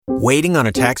Waiting on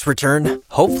a tax return?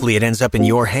 Hopefully it ends up in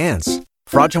your hands.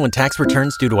 Fraudulent tax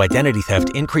returns due to identity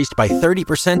theft increased by 30%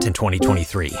 in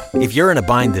 2023. If you're in a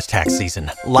bind this tax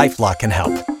season, LifeLock can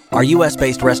help. Our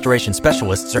U.S.-based restoration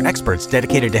specialists are experts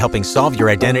dedicated to helping solve your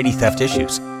identity theft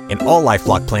issues. And all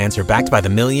LifeLock plans are backed by the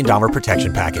 $1 Million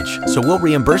Protection Package. So we'll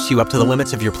reimburse you up to the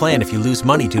limits of your plan if you lose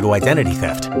money due to identity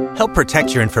theft. Help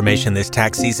protect your information this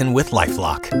tax season with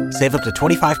LifeLock. Save up to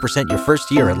 25% your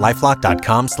first year at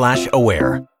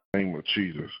LifeLock.com/aware. In the name of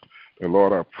Jesus. And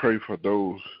Lord, I pray for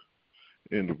those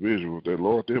individuals that,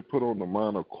 Lord, they'll put on the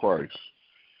mind of Christ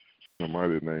in the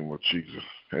mighty name of Jesus.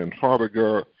 And Father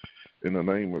God, in the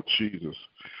name of Jesus,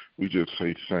 we just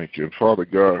say thank you. And Father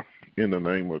God, in the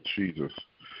name of Jesus,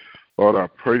 Lord, I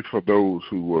pray for those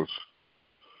who was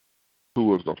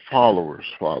the followers,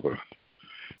 Father,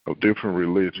 of different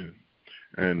religion,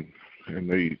 and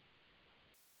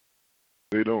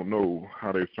they don't know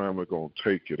how their family gonna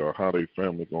take it or how their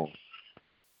family gonna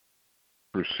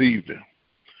perceive them.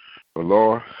 But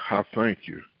Lord, I thank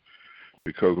you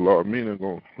because, Lord, many are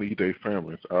gonna lead their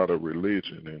families out of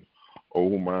religion and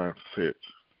old mindsets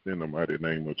in the mighty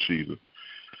name of Jesus.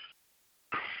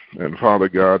 And Father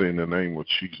God, in the name of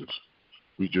Jesus,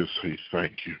 we just say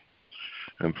thank you.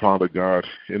 And Father God,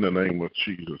 in the name of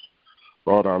Jesus,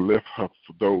 Lord, I lift up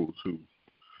for those who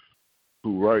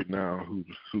right now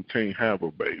who can't have a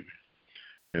baby.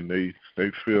 And they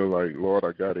feel like, Lord,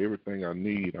 I got everything I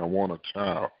need. I want a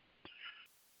child.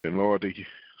 And Lord,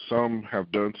 some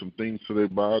have done some things to their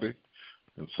body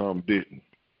and some didn't.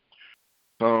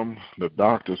 Some, the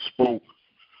doctor spoke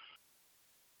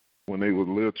when they were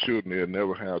little children, they'll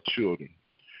never have children.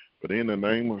 But in the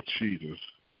name of Jesus,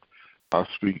 I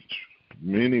speak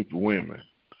many women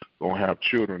going to have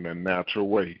children in a natural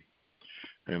way.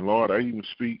 And Lord, I even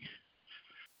speak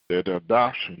that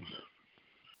adoptions,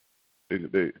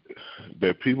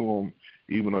 that people won't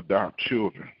even adopt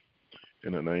children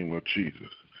in the name of Jesus.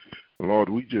 Lord,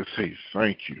 we just say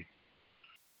thank you.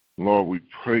 Lord, we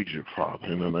praise you, Father,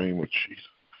 in the name of Jesus.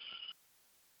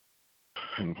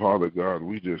 And Father God,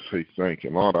 we just say thank you.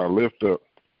 Lord, I lift up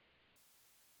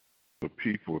the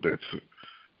people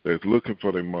that's looking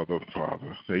for their mother and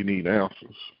father. They need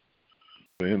answers.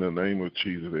 In the name of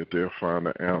Jesus, that they'll find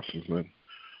the answers. And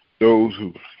those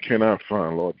who cannot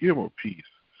find, Lord, give them peace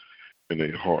in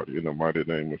their heart in the mighty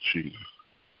name of Jesus.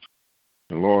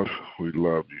 And Lord, we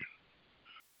love you.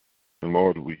 And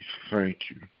Lord, we thank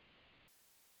you.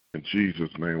 In Jesus'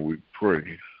 name we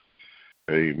pray.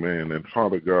 Amen. And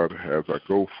Father God, as I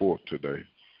go forth today,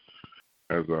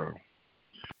 that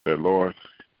Lord,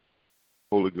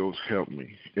 Holy Ghost, help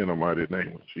me in the mighty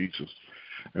name of Jesus.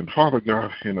 And Father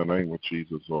God, in the name of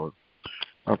Jesus, Lord,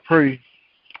 I pray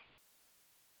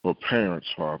for parents,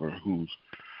 Father, who's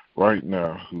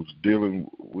dealing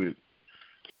with,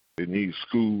 they need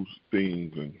school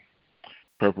things and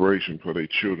preparation for their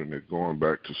children that are going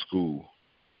back to school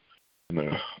in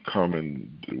the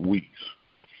coming weeks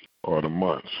or the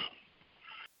months.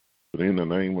 But in the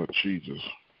name of Jesus,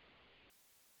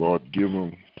 Lord, give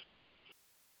them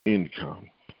income,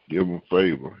 give them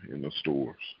favor in the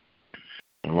stores.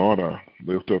 And Lord, I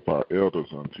lift up our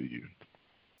elders unto you,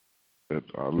 that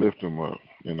I lift them up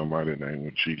in the mighty name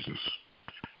of Jesus,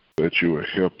 that you will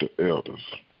help the elders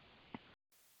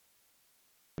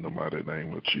in the mighty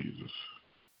name of Jesus.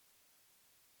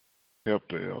 Help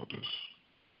the elders.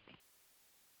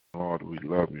 Lord, we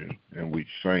love you and we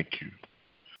thank you.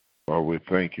 Lord, we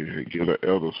thank you. Give the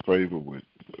elders favor with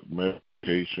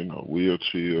medication or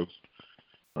wheelchairs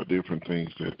or different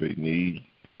things that they need.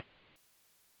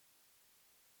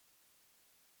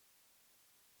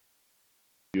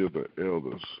 Give the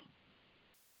elders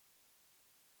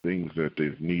things that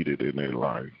they've needed in their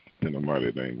life in the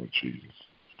mighty name of Jesus.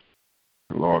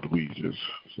 Lord, we just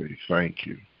say thank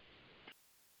you.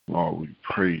 Lord, we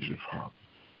praise you, Father.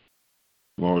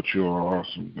 Lord, you are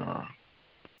awesome, God.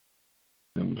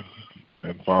 And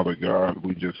Father God,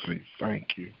 we just say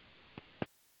thank you.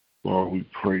 Lord, we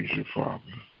praise you, Father.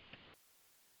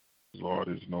 Lord,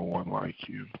 there's no one like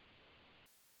you.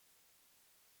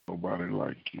 Nobody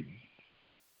like you.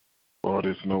 Lord,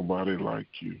 there's nobody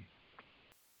like you.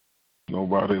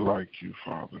 Nobody like you,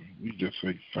 Father. We just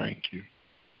say thank you.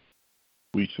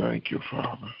 We thank you,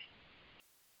 Father.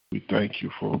 We thank you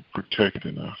for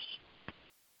protecting us.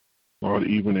 Lord,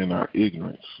 even in our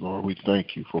ignorance, Lord, we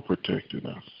thank you for protecting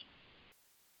us.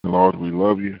 And Lord, we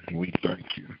love you and we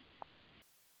thank you.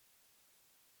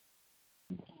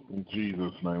 In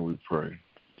Jesus' name we pray.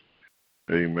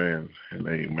 Amen and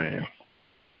amen.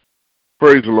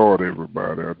 Praise the Lord,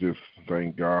 everybody. I just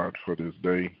thank God for this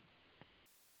day.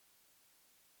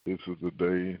 This is the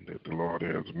day that the Lord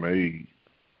has made.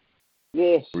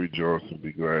 Yes. Rejoice and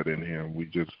be glad in him. We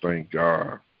just thank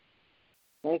God.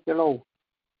 Thank you, Lord.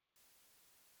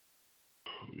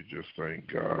 We just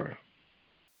thank God.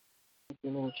 Thank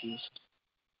you, Lord Jesus.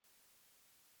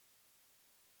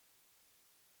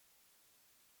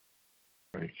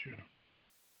 Thank you.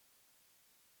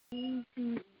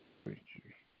 Mm-hmm. Thank you.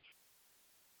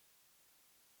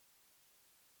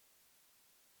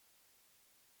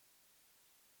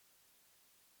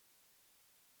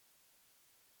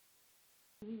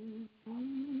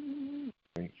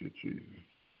 Thank you, Jesus.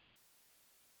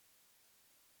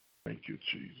 Thank you,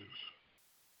 Jesus.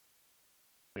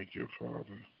 Thank you, Father.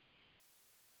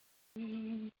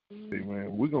 Amen.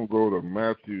 We're going to go to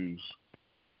Matthew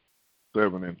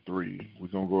 7 and 3. We're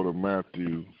going to go to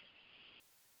Matthew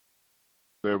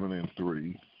 7 and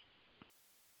 3.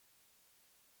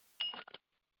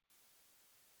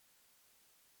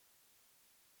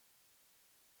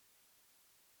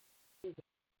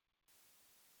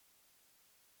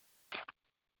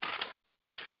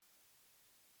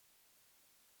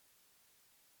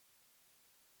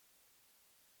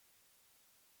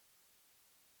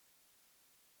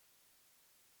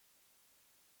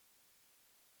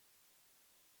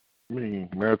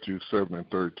 Matthew 7 and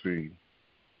 13.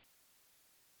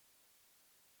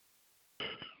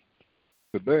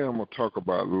 Today I'm going to talk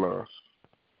about lust.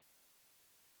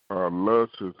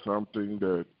 Lust is something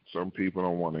that some people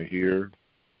don't want to hear.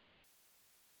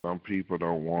 Some people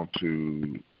don't want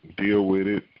to deal with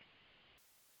it.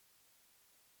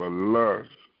 But lust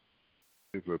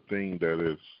is a thing that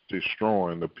is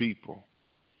destroying the people.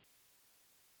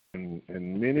 And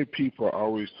many people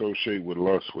always associate with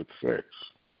lust with sex.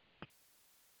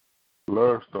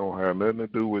 Lust don't have nothing to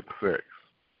do with sex.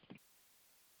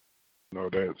 No,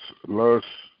 that's lust.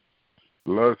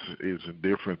 Lust is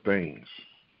different things.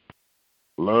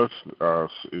 Lust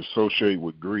is associated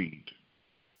with greed.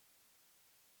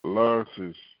 Lust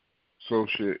is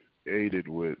associated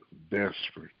with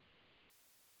desperate.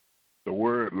 The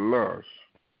word lust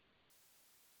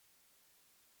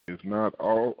is not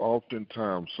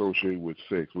oftentimes associated with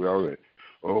sex. We all say,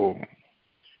 oh,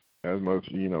 as much,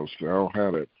 I don't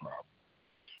have that problem.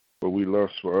 But we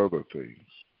lust for other things.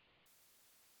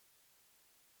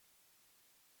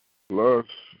 Lust,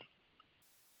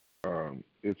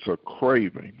 it's a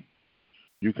craving.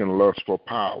 You can lust for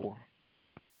power.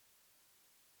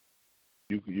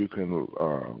 You can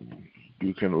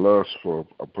lust for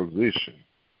a position.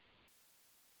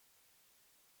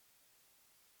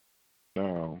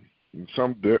 Now, in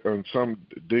some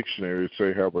dictionaries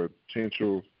say have a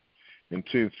potential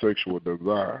intense sexual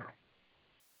desire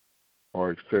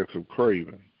or excessive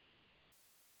craving.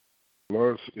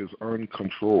 Lust is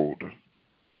uncontrolled.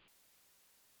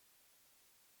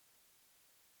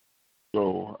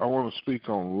 So I want to speak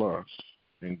on lust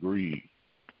and greed.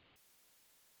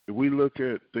 If we look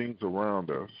at things around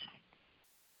us,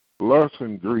 lust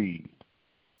and greed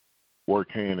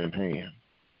work hand in hand.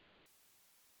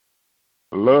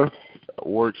 Lust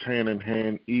works hand in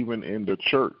hand even in the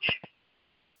church.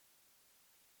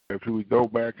 If we go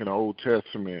back in the Old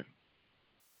Testament,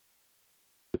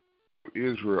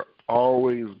 Israel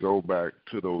always go back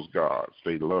to those gods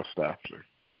they lust after.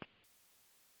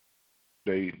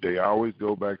 They always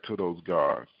go back to those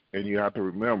gods. And you have to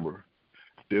remember,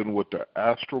 dealing with the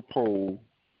astral pole,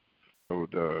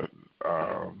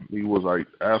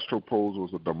 astral poles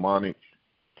was a demonic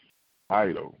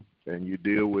idol. And you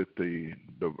deal with the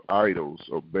idols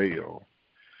of Baal.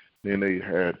 Then they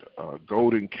had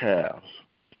golden calves.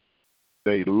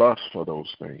 They lust for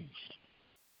those things.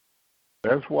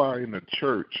 That's why in the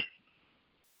church,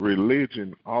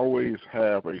 religion always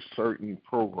have a certain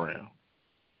program.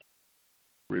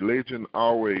 Religion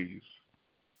always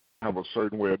have a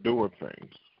certain way of doing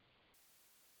things.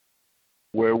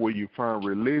 Where will you find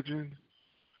religion?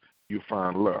 You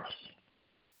find lust.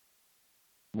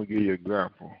 Let me give you an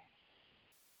example.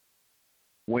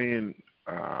 When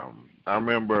I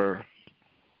remember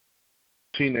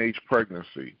teenage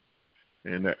pregnancy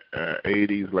in the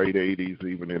 80s, late 80s,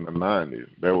 even in the 90s,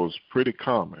 that was pretty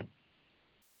common.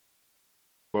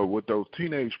 But with those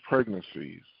teenage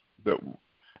pregnancies,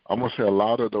 I'm going to say a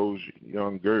lot of those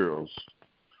young girls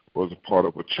was a part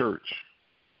of a church.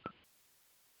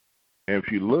 And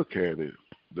if you look at it,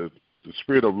 the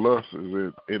spirit of lust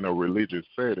is in a religious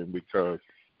setting, because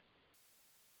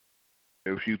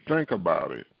if you think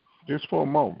about it, just for a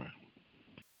moment,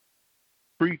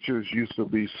 preachers used to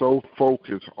be so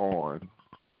focused on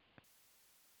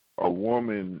a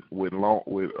woman with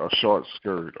a short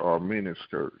skirt or a mini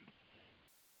skirt.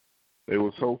 They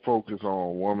were so focused on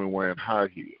a woman wearing high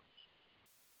heels.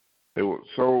 They were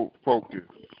so focused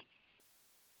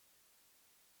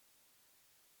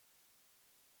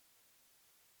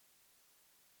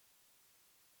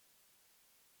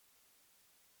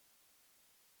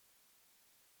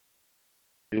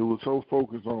It was so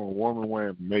focused on a woman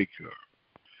wearing makeup.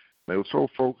 They were so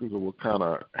focused on what kind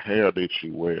of hair did she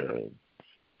wear. And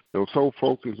they were so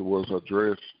focused was her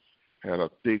dress had a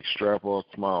thick strap or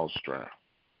a small strap.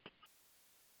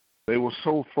 They were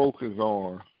so focused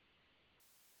on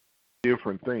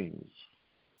different things,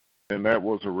 and that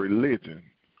was a religion,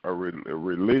 a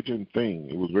religion thing.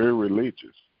 It was very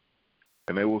religious,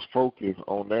 and they was focused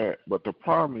on that. But the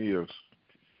problem is,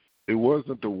 it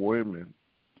wasn't the women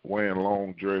wearing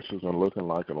long dresses and looking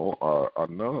like a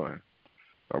nun.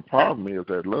 The problem is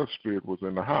that lust spirit was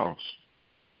in the house.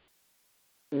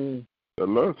 The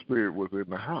lust spirit was in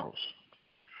the house.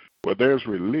 Where there's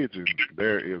religion,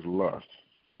 there is lust.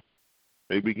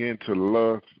 They begin to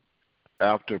lust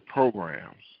after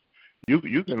programs. You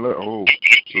can look.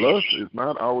 Lust is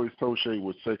not always associated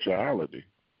with sexuality.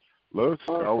 Lust is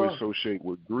always associated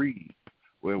with greed,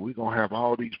 where we're going to have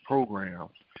all these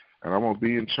programs, and I'm going to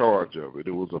be in charge of it.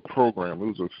 It was a program. It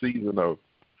was a season of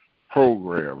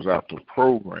programs after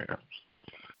programs.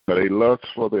 So they lust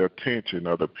for the attention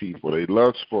of the people. They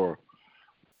lust for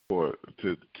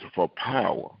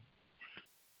power.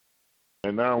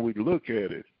 And now we look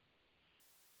at it,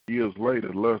 years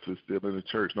later, lust is still in the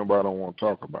church. Nobody don't want to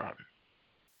talk about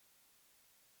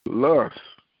it. Lust,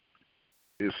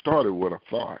 it started with a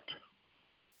thought.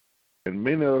 And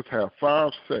many of us have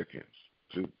 5 seconds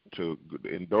to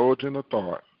indulge in a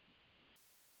thought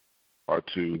or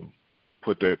to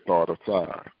put that thought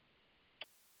aside.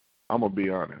 I'm going to be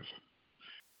honest.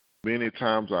 Many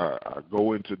times I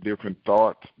go into different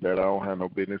thoughts that I don't have no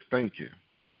business thinking,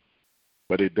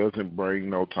 but it doesn't bring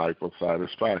no type of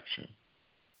satisfaction.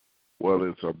 Whether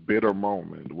it's a bitter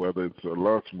moment, whether it's a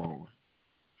lust moment,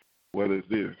 whether it's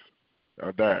this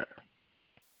or that.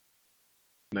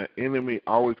 The enemy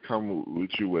always comes with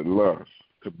you with lust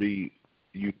to be,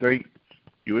 you think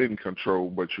you're in control,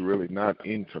 but you're really not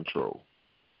in control.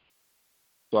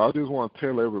 So I just want to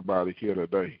tell everybody here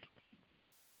today,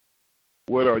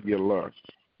 what are your lusts?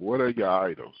 What are your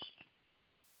idols?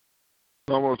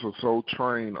 Some of us are so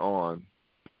trained on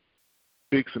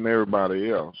fixing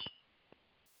everybody else,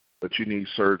 but you need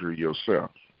surgery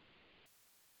yourself.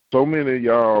 So many of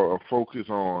y'all are focused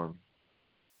on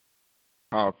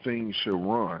how things should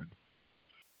run,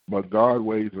 but God's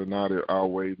ways are not our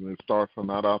ways, and it starts from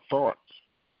not our thoughts.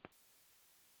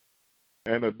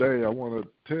 And today I want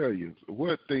to tell you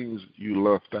what things you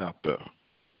lust after.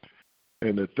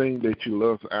 And the thing that you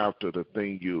lust after, the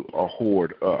thing you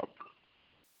hoard up.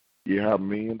 You have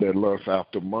men that lust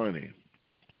after money.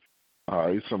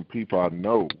 There's some people I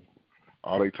know,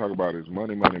 all they talk about is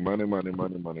money, money, money, money,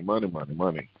 money, money, money, money,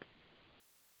 money.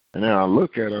 And then I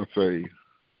look at them and say,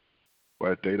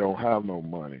 but they don't have no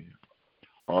money.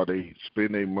 Or they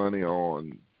spend their money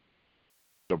on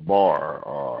the bar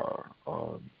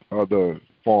or other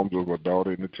forms of adult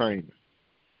entertainment.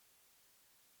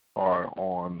 Or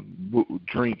on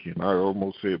drinking. I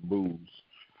almost said booze.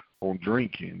 On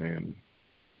drinking. And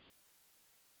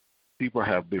people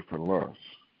have different lusts.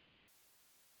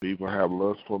 People have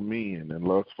lust for men and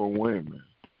lust for women.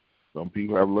 Some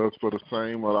people have lust for the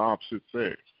same or the opposite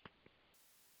sex.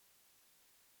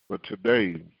 But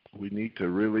today, we need to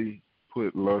really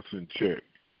put lust in check.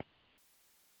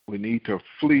 We need to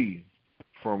flee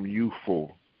from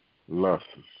youthful lusts.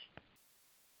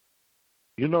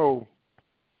 You know,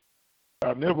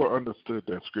 I never understood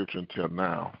that scripture until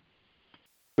now.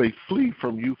 They flee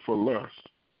from youthful lust.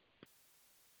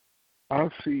 I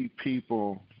see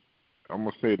people, I'm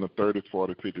going to say in the 30s,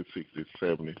 40s, 50s, 60s,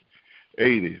 70s,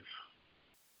 80s,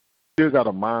 still got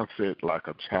a mindset like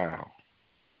a child.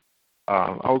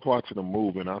 I was watching a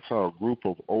movie and I saw a group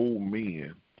of old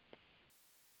men.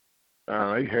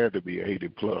 They had to be 80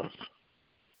 plus.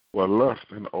 Were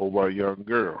lusting over a young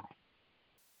girl.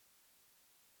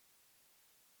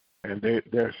 And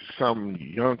that's something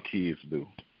young kids do.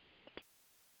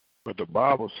 But the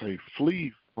Bible says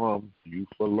flee from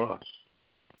youthful lust.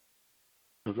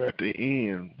 Because at the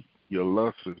end, your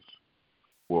lusts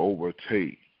will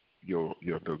overtake your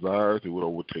desires. It will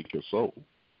overtake your soul.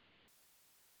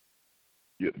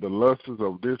 The lusts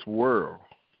of this world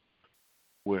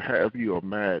will have you a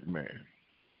madman.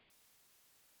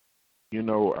 You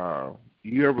know,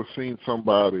 you ever seen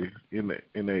somebody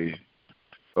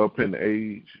up in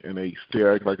age and they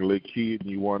still act like a little kid,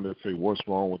 and you wonder, say, what's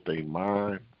wrong with their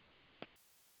mind?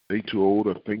 They too old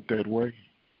to think that way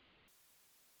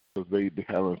because they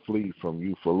haven't fled from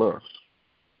youthful lust.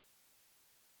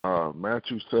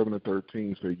 Matthew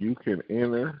 7:13 says you can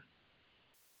enter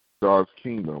God's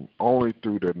kingdom only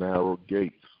through the narrow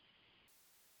gates.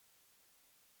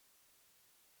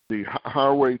 The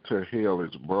highway to hell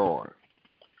is broad,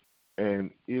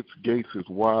 and its gates is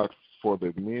wide for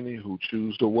the many who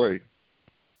choose the way,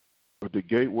 but the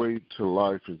gateway to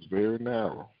life is very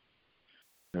narrow,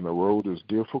 and the road is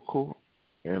difficult,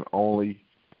 and only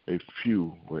a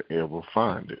few will ever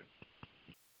find it.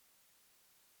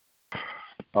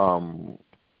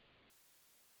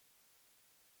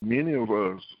 Many of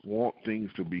us want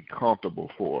things to be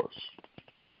comfortable for us.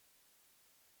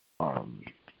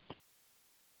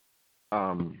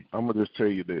 I'm going to just tell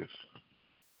you this.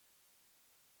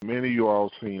 Many of you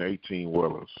all seen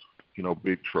 18-wheelers,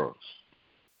 big trucks.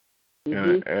 Mm-hmm.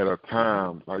 And at a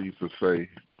time, I used to say,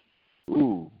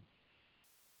 ooh,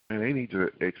 and they need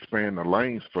to expand the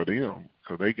lanes for them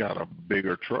because they got a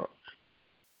bigger truck.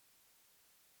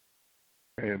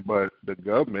 But the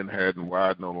government hadn't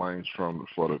widened no lanes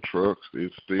for the trucks.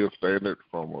 It's still standard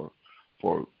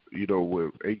with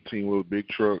 18-wheel big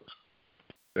trucks.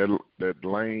 That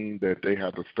lane that they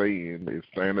have to stay in is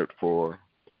standard for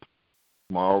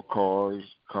small cars,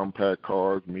 compact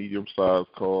cars,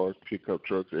 medium-sized cars, pickup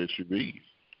trucks, SUVs.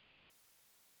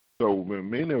 So when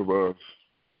many of us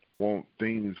want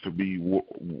things to be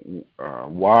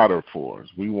wider for us,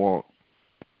 we want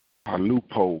a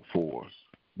loophole for us.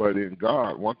 But in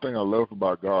God, one thing I love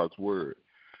about God's word,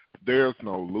 there's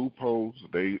no loopholes,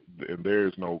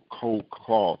 there's no code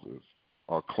clauses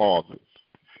or clauses.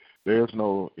 There's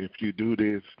no, if you do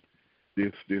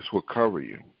this will cover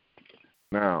you.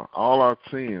 Now, all our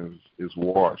sins is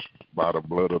washed by the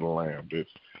blood of the Lamb.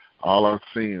 All our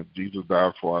sins, Jesus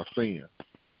died for our sins.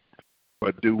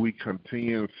 But do we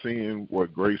continue to sin where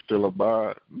grace still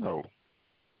abides? No.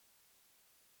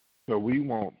 So we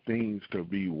want things to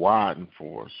be widened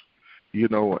for us.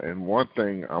 And one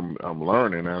thing I'm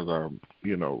learning as I'm,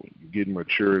 getting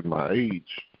mature in my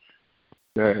age,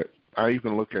 that I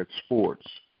even look at sports.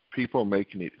 People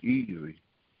making it easy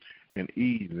and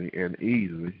easy and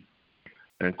easy,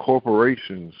 and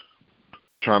corporations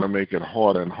trying to make it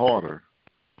harder and harder,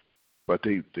 but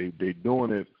they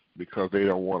doing it because they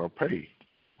don't want to pay.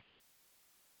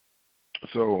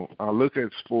 So I look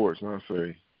at sports and I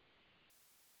say,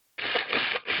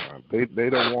 they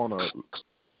don't want to.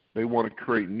 They want to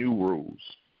create new rules,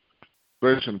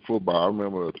 especially in football. I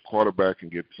remember the quarterback can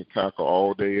get to tackle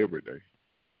all day, every day,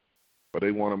 but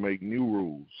they want to make new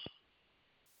rules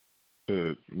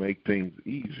to make things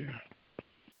easier.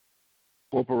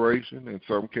 Corporation, in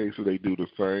some cases, they do the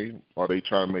same, or they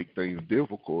try to make things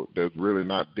difficult that's really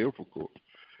not difficult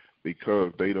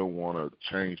because they don't want to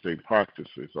change their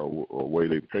practices or way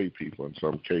they pay people in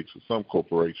some cases, some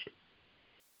corporations.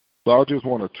 So I just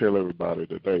want to tell everybody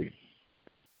today,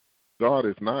 God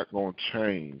is not going to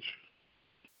change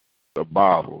the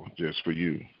Bible just for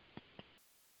you.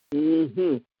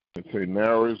 Mm-hmm. And say,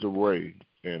 narrow is the way,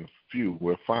 and few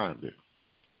will find it.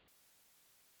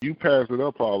 You pass it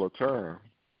up all the time,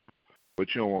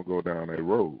 but you don't want to go down that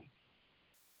road.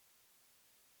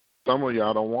 Some of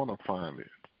y'all don't want to find it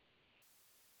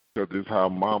because it's how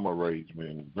mama raised me,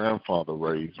 and grandfather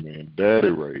raised me, and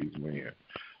daddy raised me, and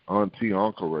auntie,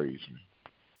 uncle raised me.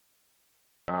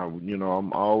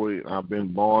 I've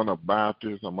been born a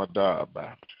Baptist, I'm going to die a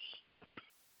Baptist.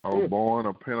 I was born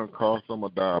a Pentecostal, I'm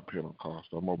going to die a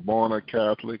Pentecostal. I'm born a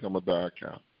Catholic, I'm going to die a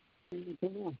Catholic.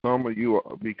 Some of you,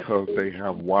 because they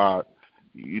have wide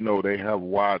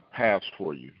paths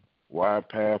for you, wide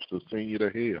paths to send you to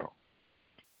hell.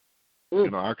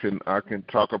 I can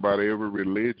talk about every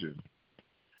religion,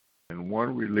 and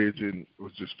one religion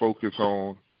was just focused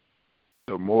on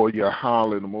the more you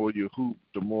holler, the more you hoop,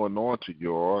 the more anointed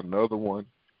you are. Another one,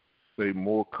 the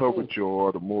more covered you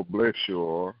are, the more blessed you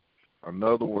are.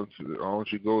 Another one, as long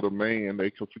as you go to man,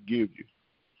 they can forgive you.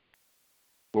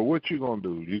 But what you gonna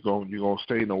do? You gonna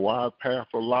stay in the wide path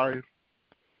of life,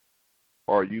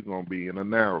 or you gonna be in a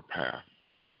narrow path?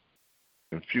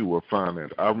 And few will find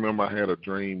it. I remember I had a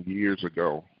dream years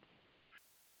ago,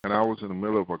 and I was in the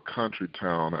middle of a country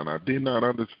town, and I did not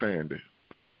understand it.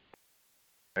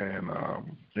 And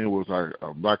it was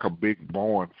like a big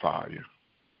bonfire,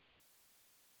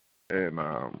 and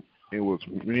it was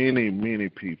many, many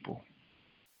people.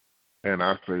 And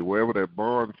I say, wherever that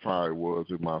bonfire was,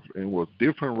 it was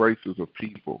different races of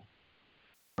people.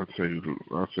 I say,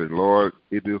 Lord,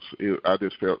 I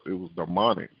just felt it was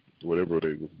demonic, whatever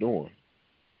they was doing.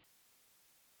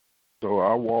 So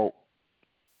I walked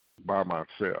by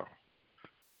myself.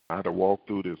 I had to walk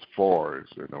through this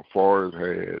forest, and the forest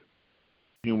had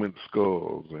human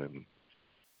skulls, and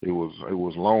it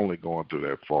was lonely going through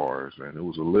that forest, and it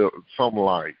was some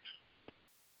light.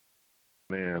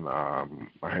 Then I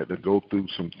had to go through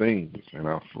some things, and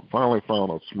I finally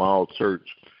found a small church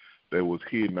that was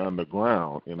hidden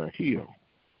underground in a hill.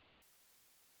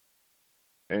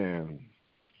 And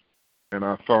And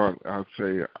I thought, I'd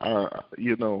say, I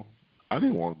didn't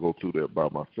want to go through that by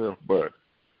myself, but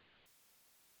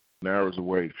narrow is the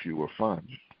way few will find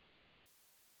you.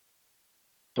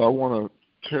 So I want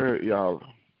to tell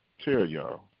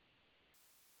y'all,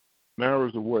 narrow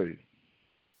is the way.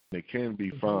 It can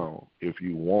be found if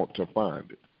you want to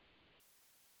find it.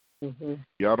 Mm-hmm.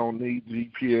 Y'all don't need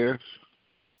GPS.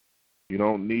 You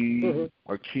don't need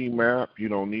a key map. You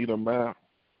don't need a map.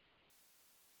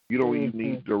 You don't even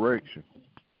need direction.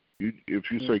 If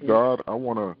you say, God, I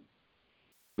want to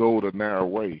go the narrow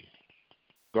way,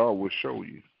 God will show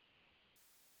you.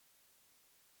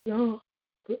 No,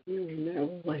 put me in the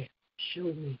narrow way. Show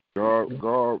me.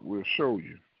 God will show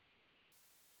you.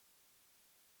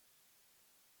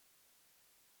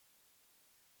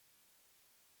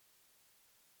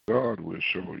 God will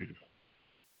show you.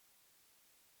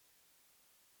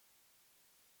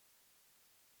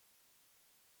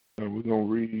 And we're going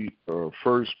to read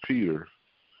 1 Peter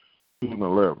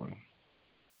 2:11.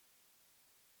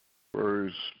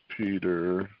 1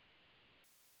 Peter.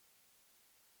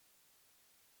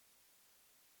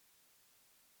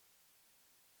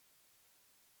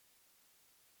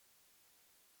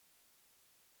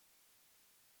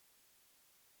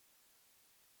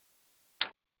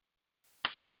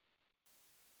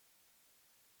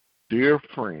 Dear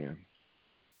friend,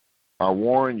 I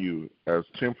warn you as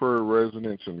temporary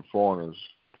residents and foreigners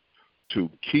to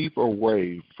keep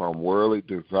away from worldly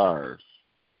desires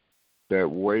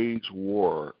that wage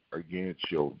war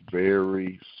against your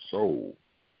very soul.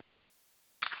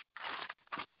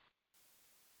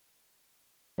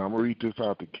 I'm going to read this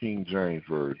out the King James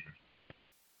Version.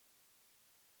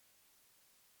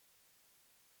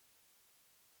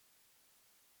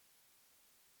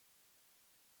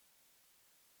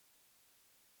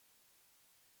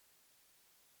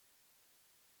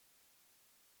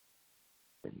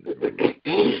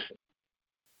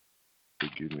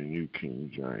 Give me New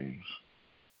King James.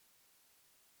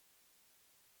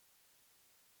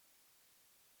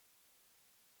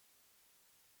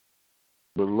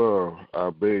 Beloved, I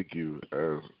beg you,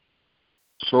 as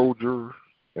soldiers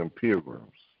and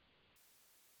pilgrims,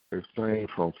 abstain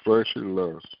from fleshly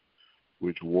lusts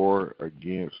which war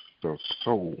against the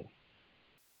soul.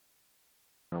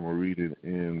 I'm going to read it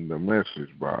in the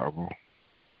Message Bible.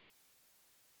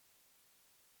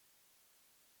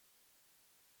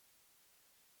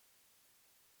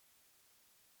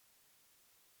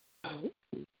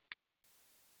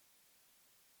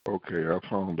 Okay, I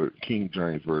found the King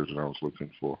James Version I was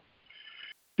looking for.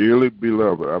 Dearly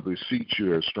beloved, I beseech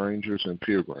you as strangers and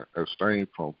pilgrims, abstain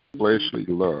from fleshly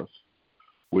lusts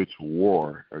which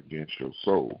war against your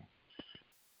soul.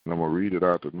 And I'm going to read it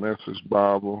out the Message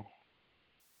Bible.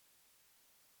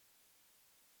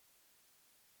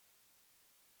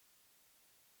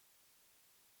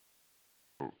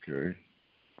 Okay.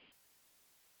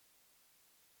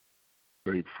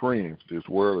 Say, friends, this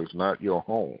world is not your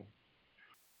home,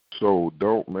 so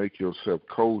don't make yourself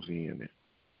cozy in it.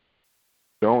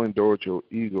 Don't indulge your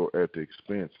ego at the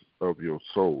expense of your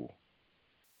soul.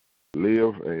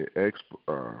 Live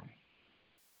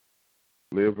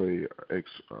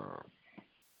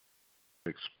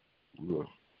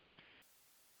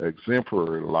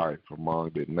exemplary life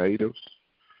among the natives,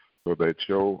 so that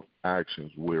your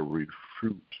actions will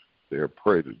refute their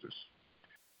prejudice.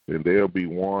 Then they'll be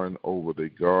won over to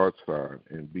God's side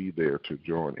and be there to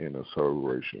join in a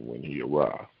celebration when He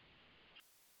arrives.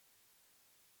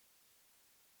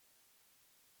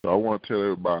 So I want to tell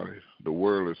everybody, the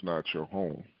world is not your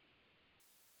home.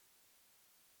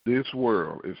 This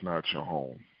world is not your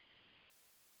home.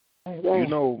 You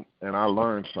know, and I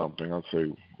learned something. I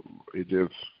say, it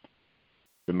just,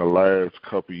 in the last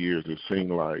couple of years, it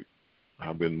seemed like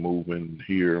I've been moving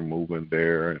here, moving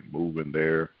there, and moving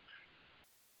there.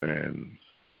 And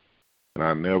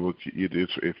I never,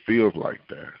 it feels like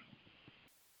that.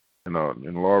 And the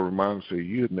Lord reminds me,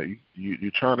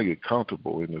 you're trying to get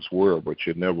comfortable in this world, but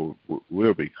you never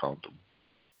will be comfortable.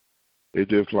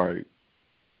 It's just like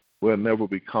we'll never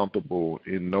be comfortable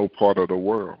in no part of the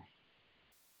world.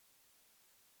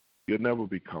 You'll never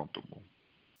be comfortable.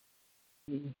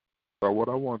 Mm-hmm. So what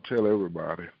I want to tell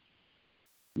everybody,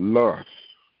 lust,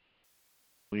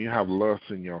 when you have lust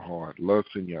in your heart, lust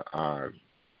in your eyes,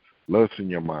 lust in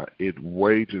your mind, it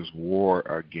wages war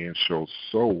against your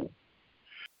soul.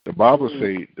 The Bible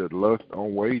says that lust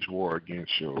don't wage war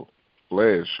against your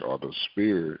flesh or the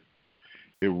spirit.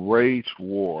 It wage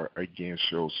war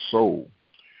against your soul.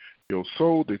 Your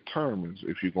soul determines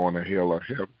if you're going to hell or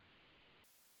heaven.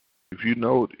 If you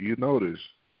notice,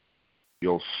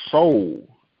 your soul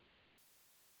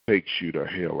takes you to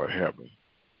hell or heaven.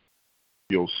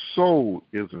 Your soul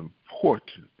is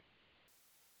important.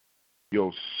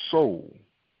 Your soul.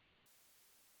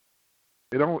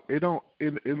 The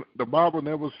Bible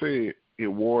never said it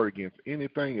war against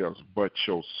anything else but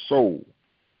your soul.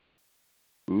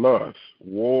 Lust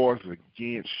wars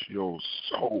against your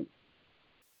soul.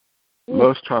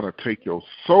 Lust trying to take your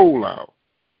soul out.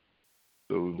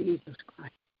 So Jesus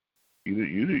Christ.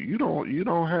 you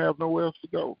don't have nowhere else to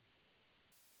go.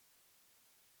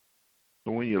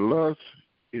 So when you lust,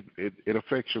 it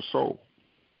affects your soul.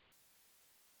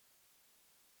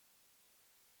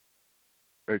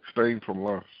 Abstain from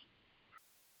lust.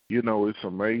 You know, it's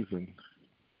amazing.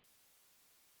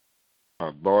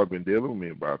 The Lord been dealing with me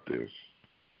about this,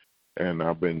 and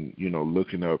I've been,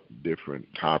 looking up different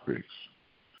topics,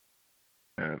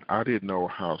 and I didn't know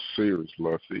how serious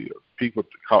lust is. People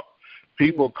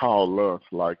call lust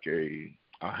like a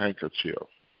handkerchief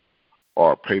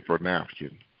or a paper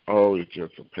napkin. Oh, it's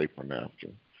just a paper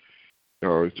napkin.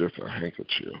 Oh, it's just a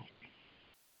handkerchief.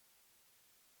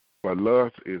 But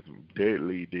lust is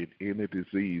deadly than any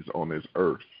disease on this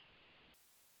earth.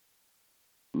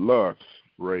 Lust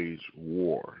rage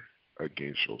war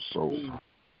against your soul.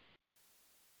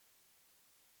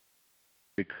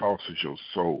 It causes your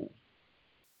soul.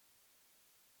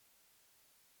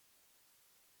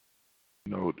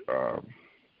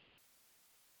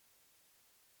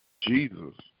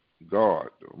 Jesus, God,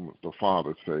 the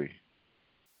Father say,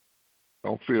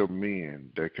 don't fear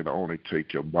men that can only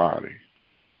take your body,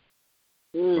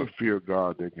 but fear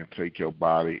God that can take your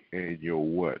body and your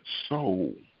what?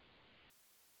 Soul.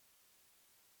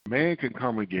 Man can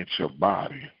come against your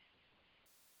body,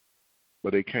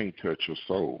 but they can't touch your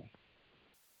soul.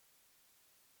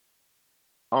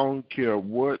 I don't care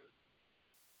what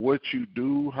you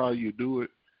do, how you do it,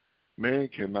 man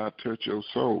cannot touch your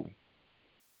soul.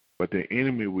 But the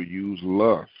enemy will use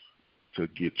lust to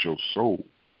get your soul.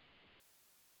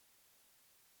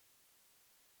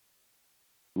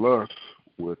 Lust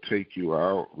will take you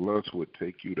out. Lust will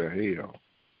take you to hell.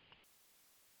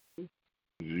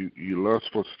 You lust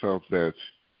for stuff that's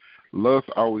lust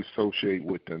always associate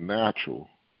with the natural,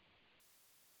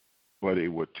 but it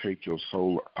would take your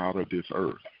soul out of this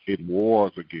earth. It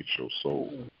wars against your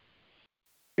soul.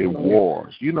 It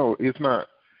wars. It's not.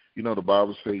 The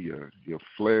Bible say your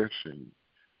flesh and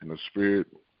the spirit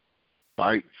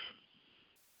fights.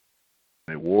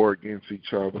 They war against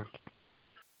each other.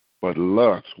 But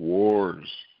lust wars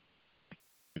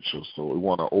against your soul. It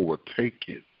want to overtake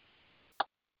it.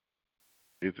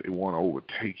 It want to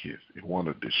overtake it. It want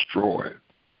to destroy it.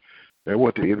 That's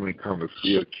what the enemy comes to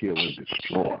steal, kill, and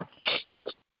destroy.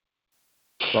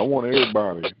 So I want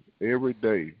everybody, every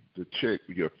day, to check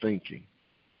your thinking.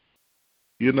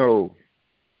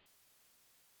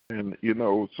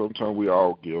 Sometimes we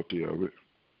all guilty of it.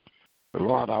 But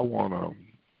Lord,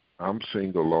 I'm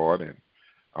single, Lord, and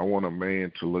I want a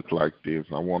man to look like this.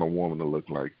 I want a woman to look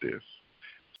like this.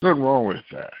 There's nothing wrong with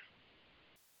that.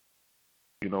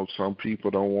 Some people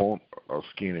don't want a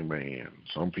skinny man.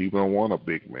 Some people don't want a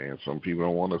big man. Some people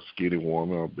don't want a skinny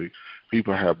woman or big.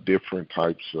 People have different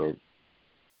types of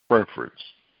preference.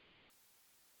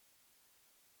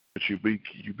 But you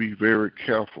be very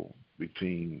careful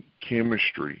between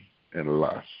chemistry and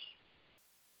lust.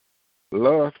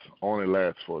 Lust only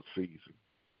lasts for a season.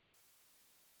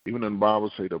 Even in the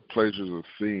Bible say the pleasures of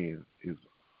sin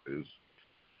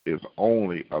is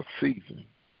only a season.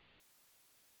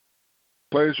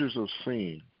 Pleasures of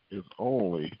sin is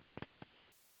only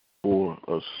for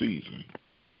a season.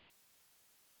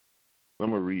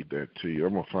 I'm going to read that to you.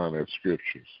 I'm going to find that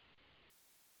scriptures.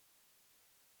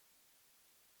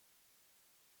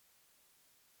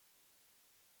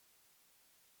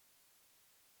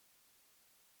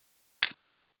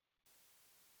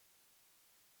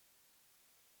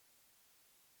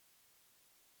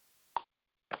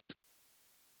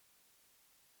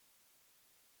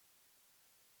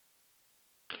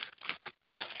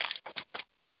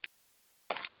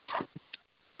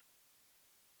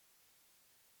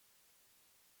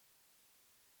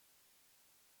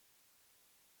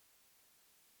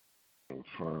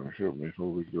 Fine, help me,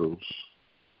 Holy Ghost.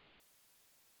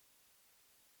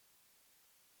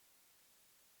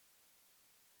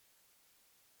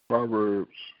 Proverbs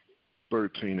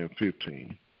 13 and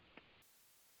 15.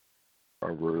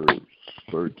 Proverbs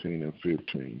 13 and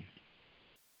 15.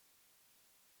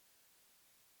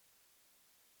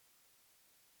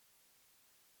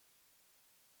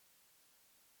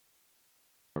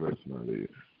 Oh, that's not it.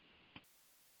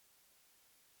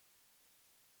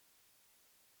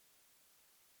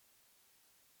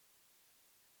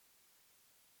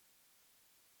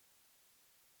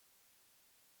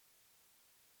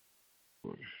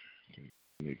 In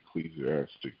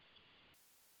Ecclesiastes.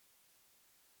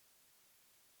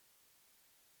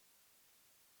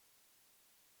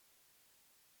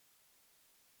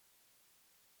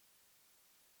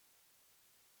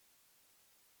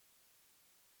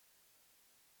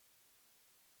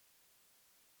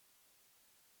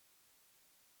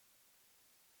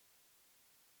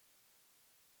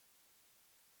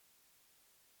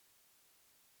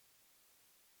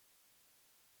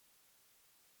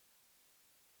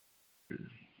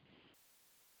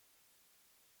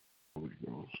 Holy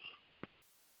Ghost.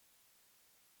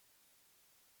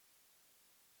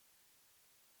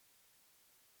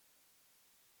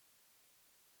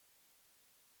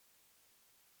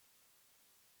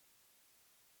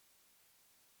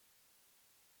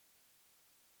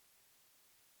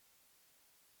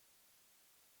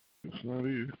 It's not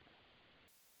it.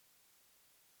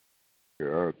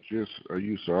 Yeah, I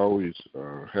used to always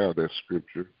have that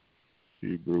scripture,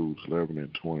 Hebrews 11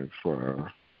 and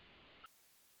 25.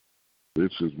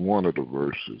 This is one of the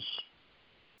verses.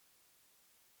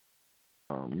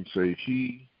 You say,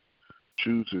 he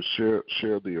chooses to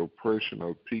share the oppression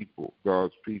of people,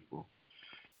 God's people,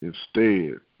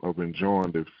 instead of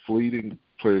enjoying the fleeting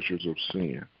pleasures of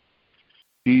sin.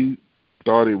 He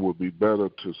thought it would be better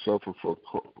to suffer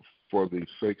for the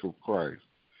sake of Christ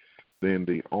than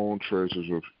the own treasures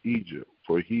of Egypt,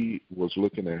 for he was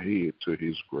looking ahead to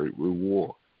his great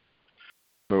reward.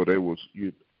 So it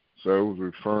was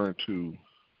referring to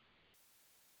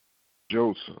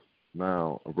Joseph.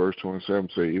 Now, verse 27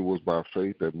 say, it was by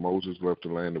faith that Moses left the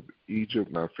land of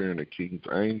Egypt, not fearing the king's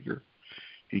anger.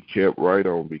 He kept right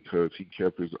on because he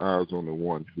kept his eyes on the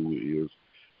one who is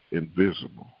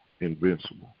invincible.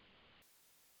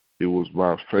 It was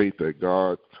by faith that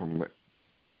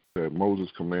that Moses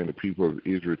commanded the people of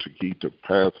Israel to keep the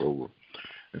Passover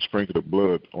and sprinkle the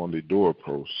blood on the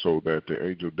doorpost so that the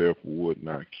angel of death would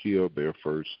not kill their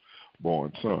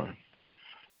firstborn son.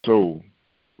 So,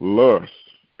 lust,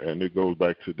 and it goes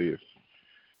back to this.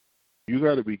 You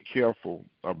got to be careful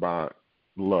about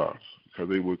lust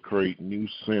because it would create new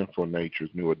sinful natures,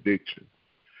 new addiction,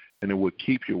 and it would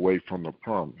keep you away from the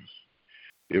promise.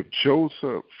 If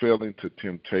Joseph fell into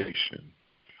temptation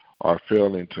or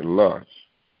fell into lust,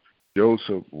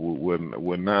 Joseph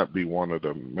would not be one of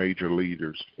the major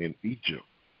leaders in Egypt.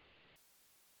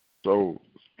 So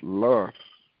lust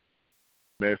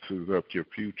messes up your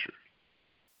future.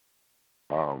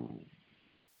 I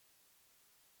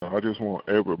just want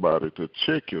everybody to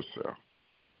check yourself.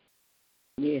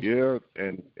 Yeah,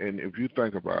 and if you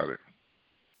think about it,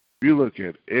 if you look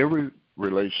at every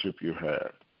relationship you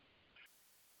have,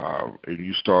 and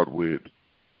you start with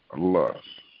lust,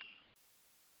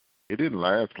 it didn't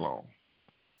last long.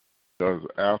 Because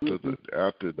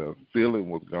after the feeling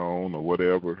was gone or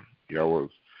whatever, y'all was,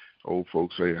 old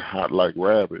folks say, hot like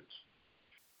rabbits.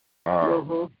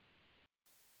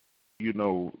 You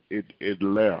know, it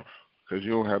left because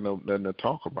you don't have nothing to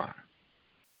talk about.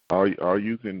 All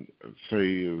you can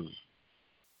say is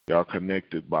y'all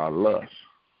connected by lust,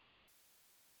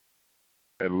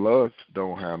 and lust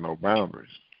don't have no boundaries.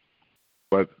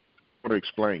 But I want to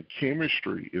explain,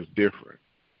 chemistry is different.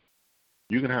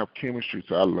 You can have chemistry,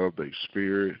 so I love their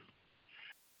spirit.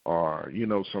 Or,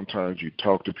 sometimes you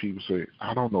talk to people, say,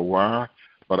 I don't know why,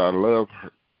 but I love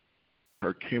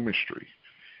her chemistry.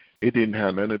 It didn't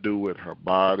have nothing to do with her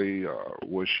body or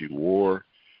what she wore.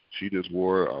 She just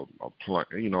wore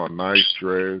a nice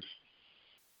dress.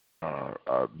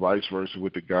 Vice versa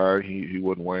with the guy, he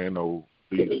wasn't wearing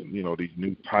these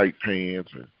new tight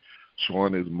pants and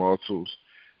showing his muscles.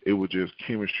 It was just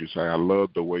chemistry. So I love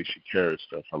the way she carried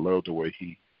stuff. I love the way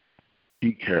he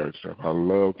carried stuff. I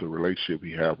love the relationship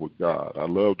he had with God. I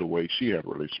love the way she had a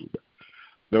relationship with God.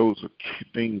 Those are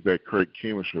things that create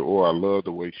chemistry. Or I love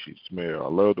the way she smelled. I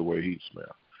love the way he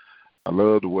smelled. I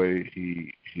love the way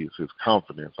his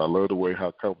confidence. I love the way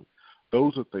how confident.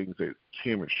 Those are things that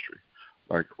chemistry.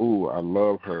 Like, I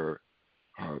love her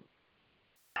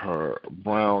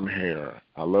brown hair.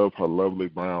 I love her lovely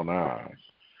brown eyes.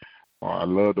 Or I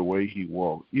love the way he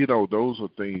walked. Those are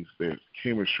things that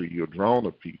chemistry, you're drawn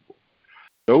to people.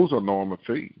 Those are normal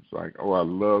things. Like, I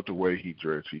love the way he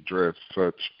dressed. He dressed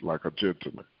such like a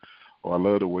gentleman. Or I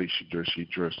love the way she dressed. She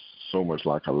dressed so much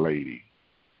like a lady.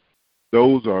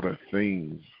 Those are the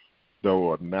things that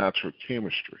are natural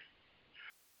chemistry.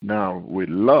 Now, with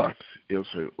lust, it'll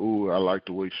say, I like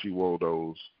the way she wore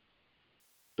those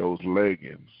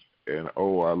leggings. And, I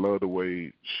love the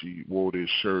way she wore this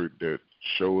shirt that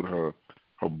showed her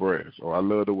breasts. Or I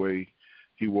love the way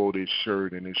he wore this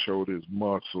shirt and it showed his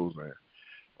muscles. And,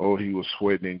 he was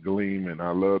sweating and gleaming.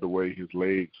 I love the way his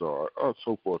legs are,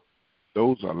 so forth.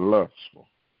 Those are lustful.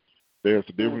 There's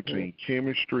a difference between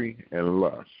chemistry and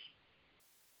lust.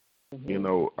 You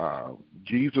know,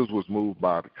 Jesus was moved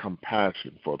by the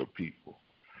compassion for the people.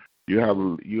 You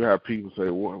have people say,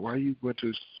 well, why you went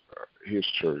to his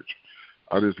church?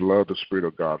 I just love the Spirit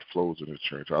of God flows in his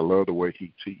church. I love the way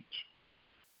he teach.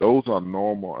 Those are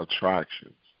normal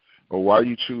attractions. Or why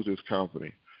you choose this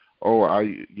company? Oh,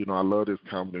 I love this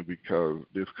company because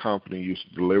this company used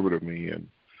to deliver to me, and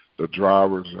the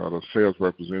drivers or the sales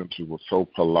representative were so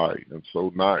polite and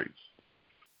so nice.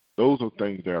 Those are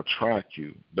things that attract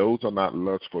you. Those are not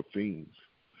lustful things.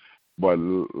 But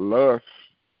lust,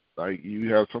 like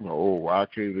you have something, oh, why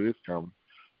came to this company?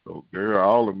 So, girl,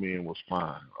 all the men was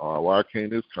fine. Or why came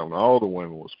this company? All the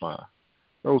women was fine.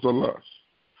 Those are lust.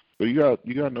 So you got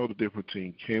to know the difference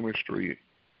between chemistry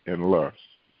and lust.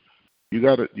 You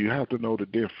have to know the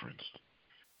difference.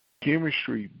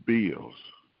 Chemistry builds,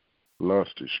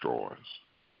 lust destroys.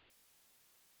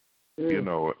 You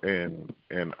know, and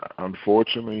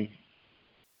unfortunately,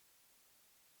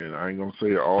 and I ain't gonna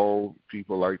say all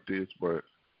people like this, but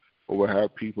we'll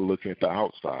have people looking at the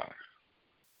outside.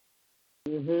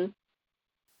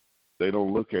 They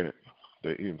don't look at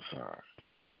the inside.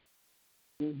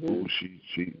 Ooh,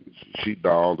 she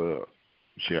dolled up.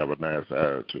 She have a nice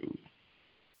attitude.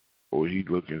 Or he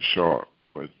looking sharp,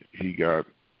 but he got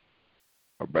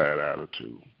a bad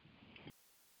attitude.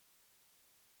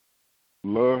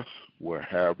 Lust will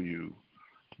have you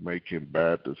making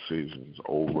bad decisions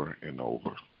over and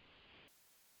over.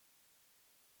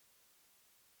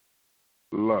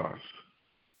 Lust.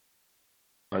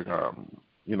 Like I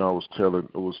was telling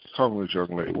this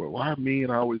young lady, well, why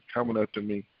men always coming up to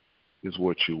me is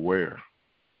what you wear.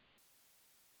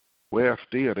 Well,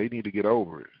 still, they need to get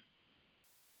over it.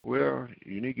 Well,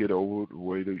 you need to get over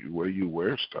the way you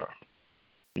wear stuff.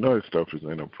 You know that stuff is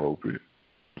inappropriate.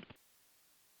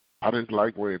 I just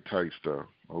like wearing tight stuff.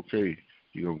 Okay,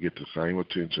 you're going to get the same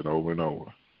attention over and over.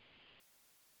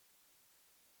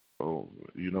 So,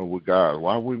 with God,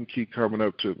 why wouldn't he keep coming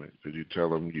up to me? Because you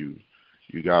tell him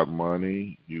you got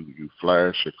money, you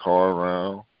flash your car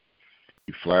around,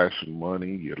 you flashing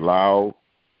money, you're loud.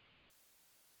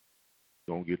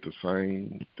 You don't get the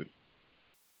same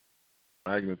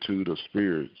magnitude of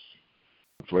spirits,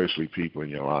 fleshly people in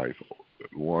your life,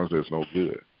 the ones that's no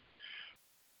good.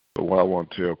 So what I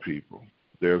want to tell people,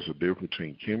 there's a difference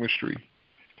between chemistry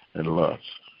and lust.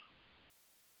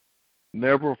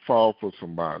 Never fall for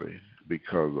somebody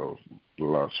because of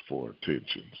lust for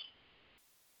attentions,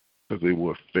 because it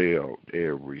will fail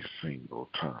every single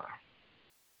time.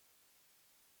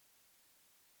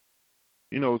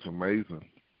 It's amazing.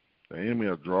 The enemy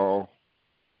will draw.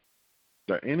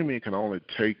 The enemy can only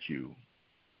take you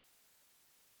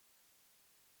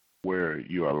where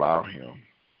you allow him.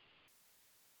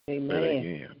 Amen. That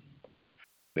again.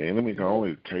 The enemy can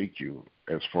only take you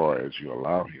as far as you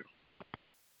allow him.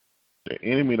 The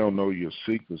enemy don't know your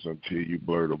secrets until you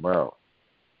blurt them out.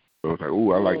 So it's like,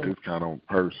 I like this kind of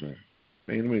person.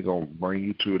 The enemy going to bring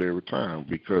you to it every time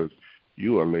because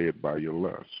you are led by your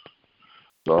lust.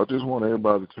 So I just want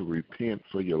everybody to repent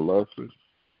for your lusts,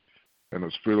 and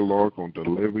the Spirit of the Lord going to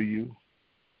deliver you.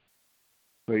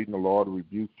 Satan, the Lord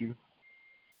rebuke you.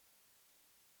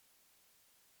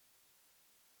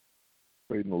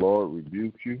 Satan, the Lord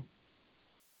rebuke you.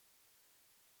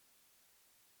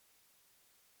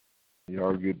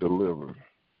 Y'all get delivered.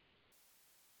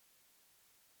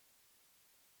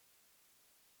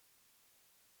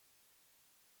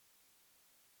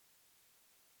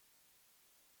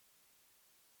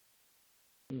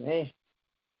 Amen.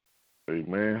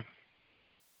 Amen.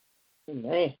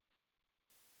 Amen.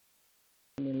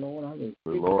 The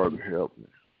Lord help me.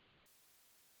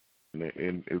 And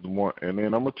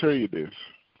then I'm gonna tell you this: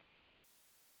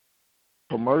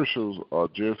 commercials are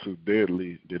just as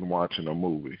deadly than watching a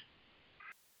movie.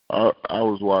 I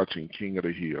was watching King of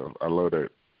the Hill. I love that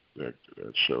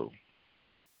show,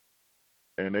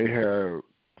 and they have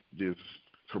this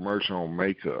commercial on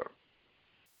makeup.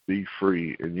 Be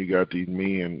free, and you got these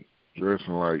men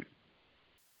dressing like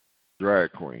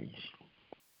drag queens,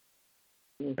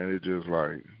 and it's just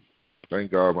like,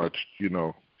 thank God my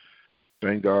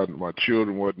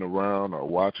children wasn't around or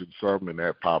watching something, and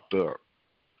that popped up,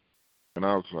 and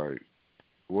I was like,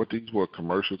 what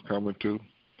commercials coming to?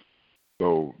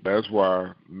 So that's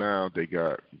why now they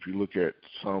got, if you look at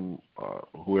some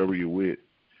whoever you're with,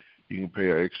 you can pay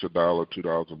an extra $1,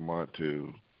 $2 a month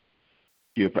to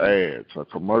give ads or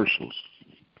commercials.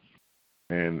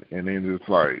 And then it's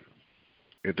like,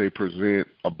 if they present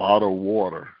a bottle of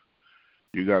water,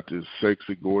 you got this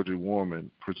sexy, gorgeous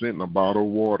woman presenting a bottle of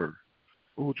water.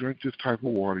 Oh, drink this type of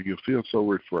water. You'll feel so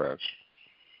refreshed.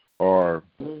 Or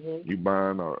Mm-hmm. you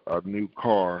buying a new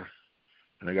car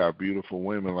and they got beautiful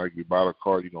women, like you buy a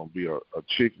car, you're going to be a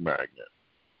chick magnet.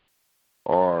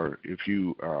 Or if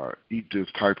you eat this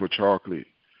type of chocolate,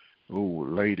 ooh,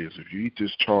 ladies, if you eat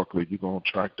this chocolate, you're going to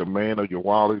attract the man of your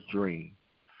wildest dream.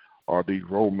 Or these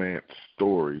romance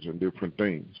stories and different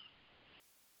things.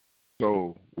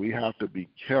 So we have to be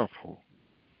careful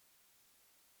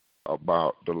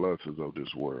about the lusts of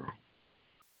this world.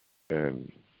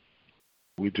 And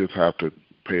we just have to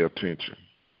pay attention.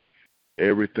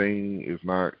 Everything is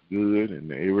not good,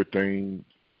 and everything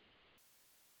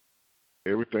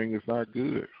is not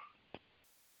good.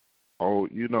 Oh,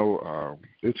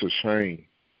 it's a shame,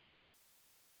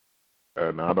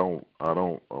 and I don't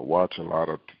watch a lot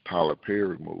of Tyler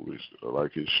Perry movies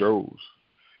like his shows.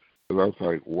 Cause I was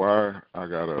like, why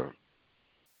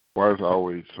is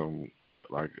always some,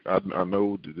 like, I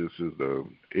know that this is the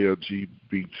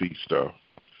LGBT stuff,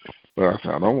 but I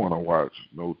said I don't want to watch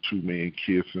no two men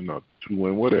kissing or two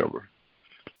women whatever.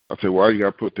 I said, why you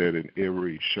got to put that in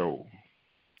every show?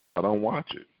 I don't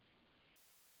watch it.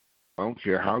 I don't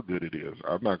care how good it is.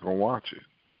 I'm not going to watch it.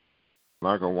 I'm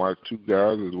not going to watch two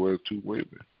guys as well as two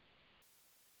women.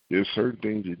 There's certain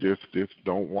things you just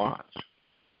don't watch.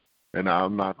 And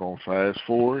I'm not going to fast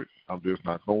forward. I'm just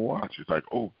not going to watch it. It's like,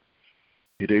 oh,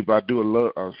 if they about to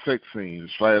do a sex scene,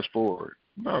 just fast forward.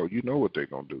 No, you know what they're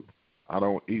going to do. I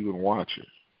don't even watch it.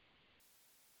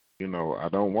 I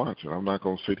don't watch it. I'm not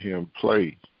going to sit here and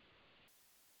play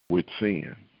with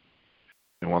sin.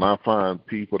 And when I find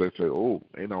people that say, oh,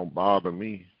 they don't bother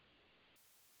me,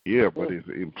 yeah, but it's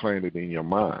implanted in your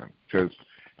mind. Because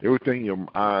everything your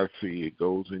eyes see, it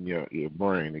goes in your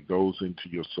brain. It goes into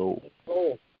your soul.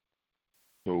 Oh.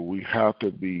 So we have to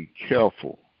be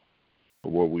careful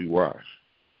of what we watch.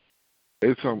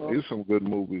 It's some good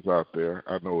movies out there.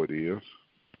 I know it is.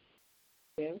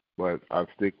 Yeah. But I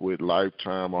stick with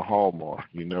Lifetime or Hallmark.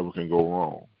 You never can go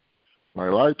wrong.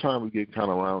 Like Lifetime, we get kind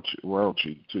of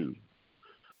raunchy too.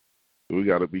 We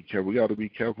got to be careful. We got to be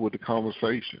careful with the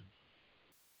conversation.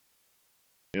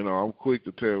 I'm quick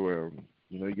to tell them,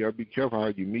 you got to be careful how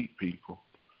you meet people.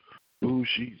 Ooh,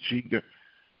 she got,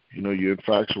 you're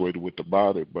infatuated with the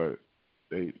body, but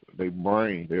they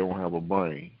don't have a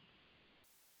brain.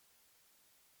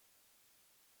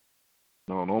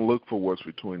 No, don't look for what's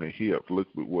between the hips. Look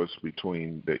at what's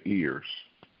between the ears.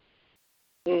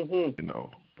 Mm-hmm.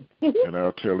 And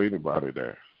I'll tell anybody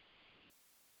that.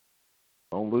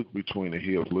 Don't look between the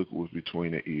hips. Look what's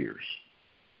between the ears.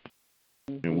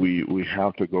 Mm-hmm. And we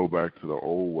have to go back to the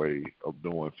old way of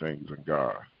doing things in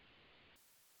God.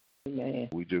 Man.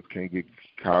 We just can't get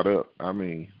caught up. I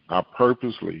mean, I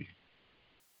purposely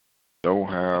don't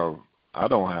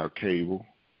have cable.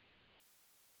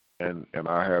 And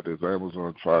I have this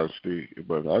Amazon Fire Stick,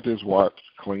 but I just watch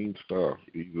clean stuff.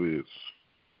 Either it's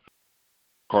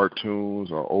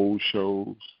cartoons or old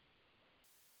shows.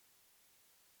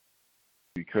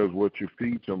 Because what you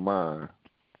feed your mind is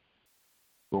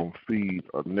going to feed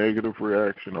a negative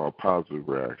reaction or a positive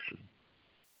reaction.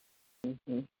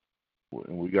 Mm-hmm.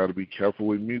 And we got to be careful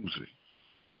with music.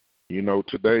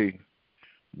 Today,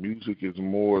 music is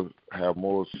have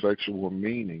more sexual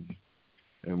meaning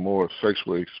and more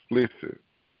sexually explicit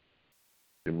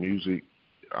than music,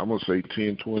 I'm going to say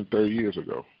 10, 20, 30 years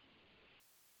ago.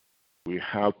 We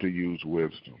have to use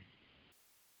wisdom.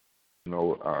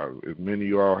 If many of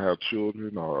you all have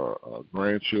children or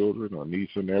grandchildren or niece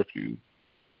and nephew,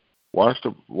 watch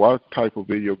what type of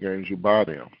video games you buy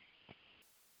them.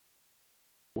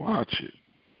 Watch it.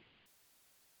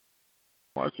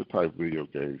 Watch the type of video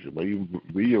games you buy. Even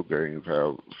video games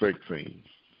have sex scenes.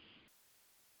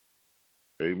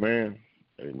 Amen.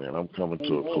 Amen. I'm coming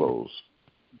to a close.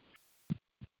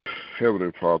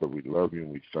 Heavenly Father, we love you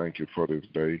and we thank you for this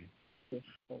day.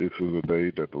 This is a day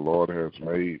that the Lord has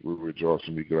made. We rejoice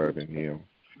and be glad in him.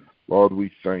 Lord,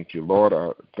 we thank you. Lord,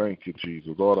 I thank you,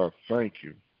 Jesus. Lord, I thank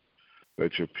you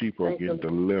that your people are getting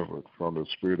delivered from the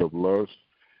spirit of lust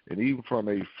and even from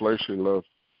a fleshly lust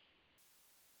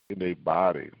in their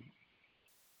body.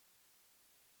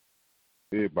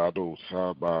 And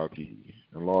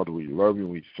Lord, we love you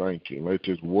and we thank you. Let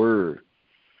this word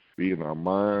be in our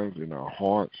minds, in our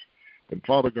hearts. And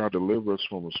Father God, deliver us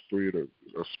from a spirit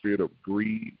of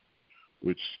greed,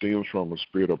 which stems from a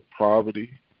spirit of poverty.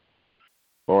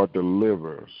 Lord,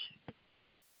 deliver us.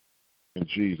 In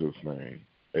Jesus' name,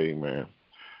 amen.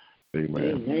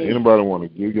 Amen. Anybody want to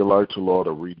give your life to the Lord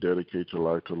or rededicate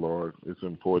your life to the Lord? It's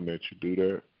important that you do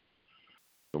that.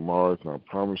 Tomorrow is not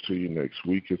promised to you. Next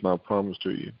week is not promised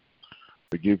to you.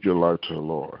 But give your life to the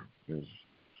Lord.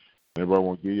 Anybody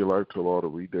want to give your life to the Lord or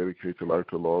rededicate your life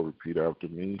to the Lord? Repeat after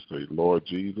me. Say, Lord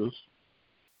Jesus,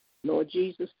 Lord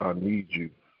Jesus, I need you.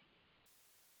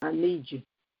 I need you.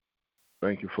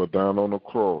 Thank you for dying on the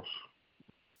cross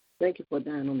Thank you for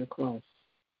dying on the cross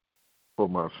for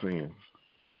my sins.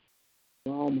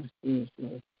 for all my sins,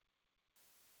 Lord.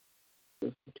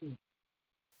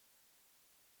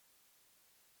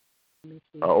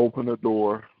 I open the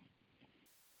door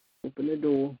Open the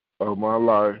door of my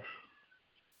life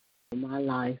of my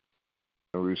life.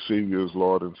 and receive you as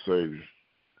Lord and Savior.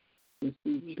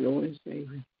 Receive you, Lord and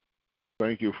Savior.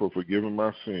 Thank you for forgiving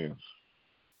my sins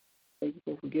Thank you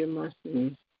for forgiving my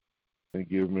sins. and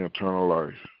give me eternal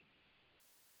life.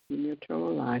 Give me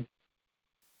eternal life.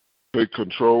 Take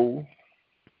control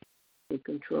Take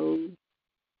control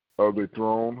of the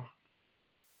throne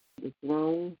of the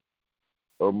throne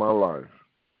of my life.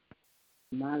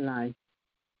 of my life.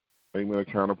 Make me the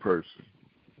kind of person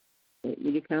Make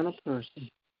me the kind of person you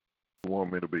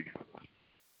want me to be.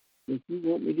 that you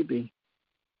want me to be.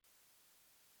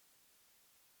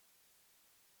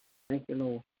 Thank you,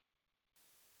 Lord.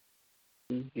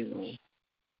 Thank you, Lord.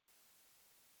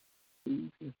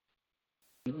 Thank you.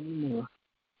 No more.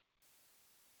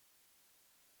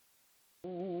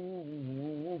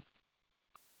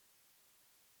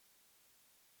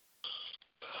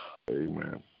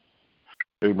 Amen.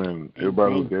 Amen.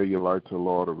 Everybody who gave your life to the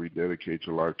Lord or rededicate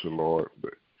your life to the Lord,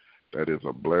 that is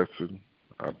a blessing.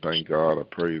 I thank God. I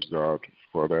praise God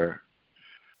for that.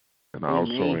 And I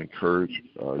also encourage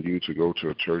you to go to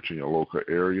a church in your local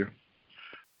area.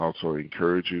 I also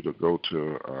encourage you to go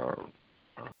to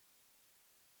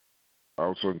I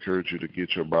also encourage you to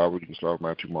get your Bible. You can start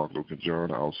Matthew, Mark, Luke, and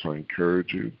John. I also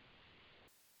encourage you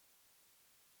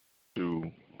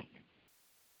to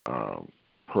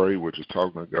pray, which is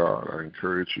talking to God. I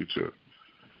encourage you to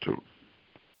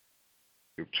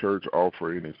if church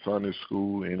offer any Sunday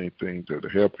school, anything to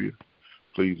help you,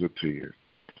 please attend.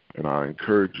 And I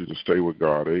encourage you to stay with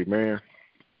God. Amen.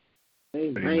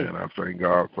 Amen. Amen. I thank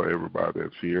God for everybody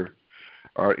that's here.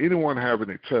 Anyone have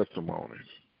any testimonies?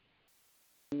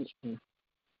 Mm-hmm.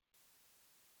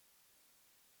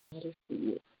 Let us see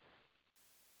it.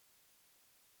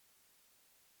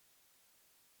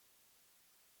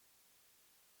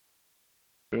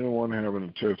 Anyone have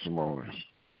any testimonies?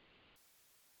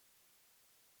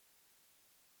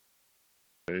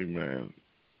 Amen.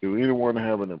 Do anyone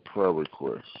have any prayer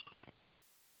requests?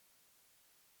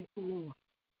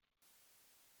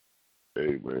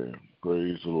 Amen.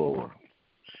 Praise the Lord.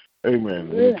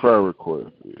 Amen. Any prayer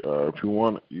requests? If you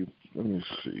want, let me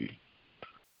see.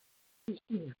 Thank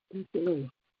you, Lord.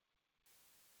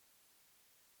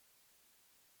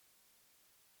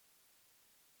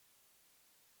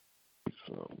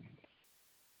 So,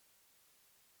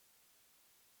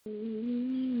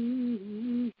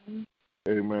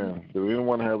 amen. Do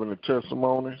anyone have any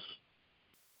testimonies?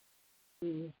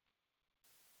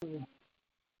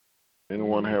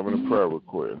 Anyone have any prayer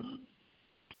requests?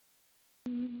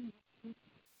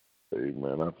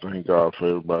 Amen. I thank God for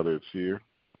everybody that's here.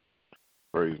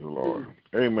 Praise the Lord.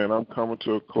 Amen. I'm coming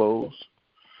to a close.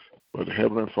 But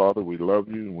Heavenly Father, we love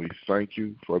you and we thank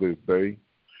you for this day.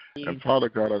 And Father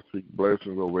God, I speak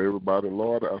blessings over everybody.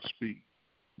 Lord, I speak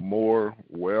more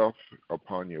wealth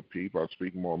upon your people. I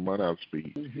speak more money. I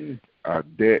speak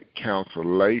debt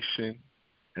cancellation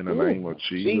in the name of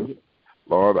Jesus.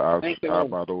 Lord, I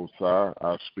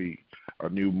speak a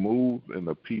new move in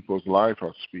the people's life.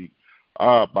 I speak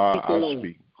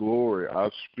glory. I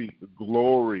speak the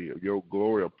glory of your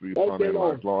glory upon their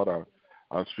life. Lord,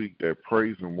 I speak that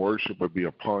praise and worship will be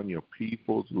upon your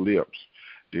people's lips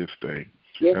this day.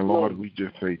 Yes, and Lord, we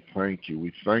just say thank you.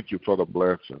 We thank you for the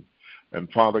blessing.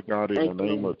 And Father God, in the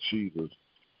name of Jesus,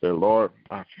 that Lord,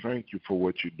 I thank you for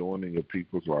what you're doing in your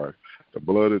people's life. The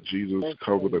blood of Jesus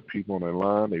cover the people on their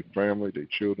line, their family, their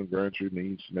children, grandchildren,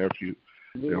 nieces, nephews,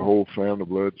 their whole family. The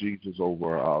blood of Jesus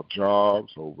over our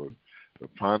jobs, over the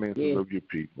finances of your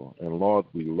people. And Lord,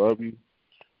 we love you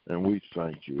and we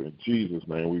thank you. In Jesus'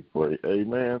 name we pray.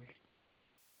 Amen.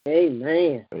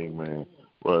 Amen. Amen.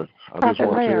 Well, I just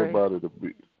want everybody to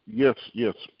be. Yes,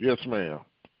 ma'am.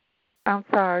 I'm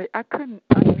sorry, I couldn't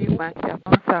unmute myself.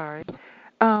 I'm sorry,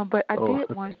 but I did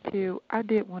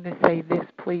want to say this,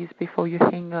 please, before you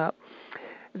hang up.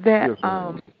 That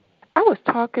I was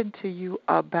talking to you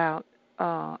about.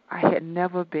 I had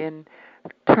never been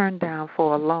turned down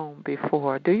for a loan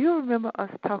before. Do you remember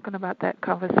us talking about that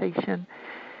conversation?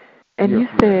 And you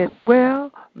said,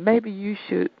 well, maybe you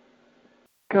should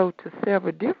go to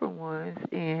several different ones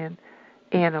and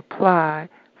apply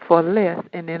for less,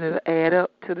 and then it'll add up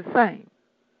to the same.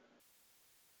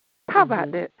 How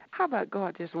about that? How about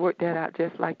God just work that out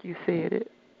just like you said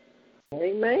it?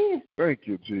 Amen. Thank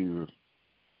you, Jesus.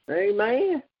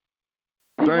 Amen.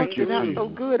 Thank you, out so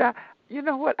good. You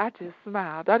know what? I just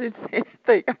smiled. I didn't say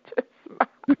anything. I just smiled.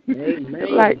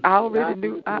 Amen. Like I already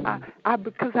knew.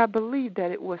 Because I believed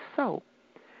that it was so.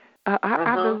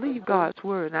 I believe God's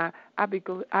word, and I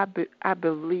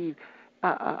believe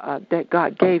that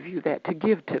God gave you that to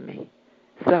give to me.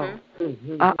 So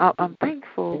I'm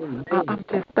thankful. I'm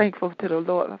just thankful to the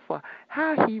Lord for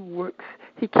how He works.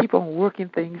 He keep on working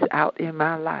things out in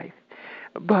my life.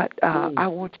 But I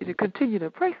want you to continue to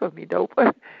pray for me, though,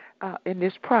 in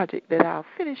this project that I'll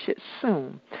finish it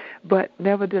soon. But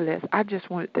nevertheless, I just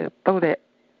wanted to throw that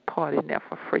part in there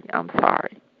for free. I'm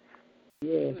sorry.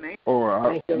 Yes. Oh,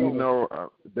 I'm gonna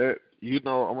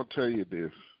tell you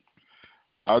this.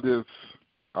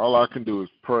 All I can do is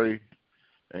pray,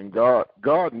 and God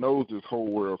knows this whole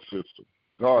world system.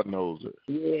 God knows it.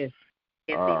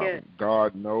 Yes.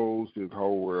 God knows this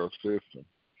whole world system.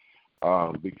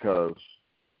 Because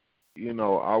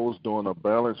I was doing a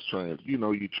balance transfer.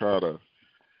 You try to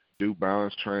do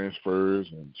balance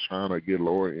transfers and trying to get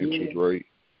lower interest rate.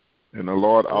 And the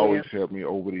Lord always helped me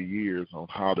over the years on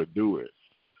how to do it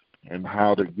and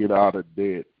how to get out of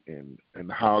debt and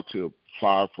how to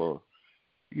apply for,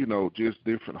 just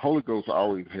different. Holy Ghost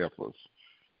always help us.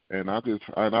 And I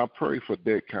pray for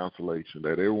debt cancellation,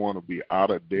 that they want to be out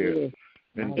of debt. Yes.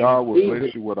 And God will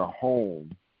bless you with a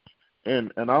home.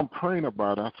 And I'm praying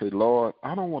about it. I say, Lord,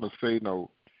 I don't want to say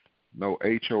no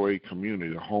HOA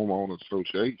community, homeowner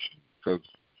association, because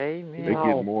they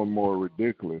get more and more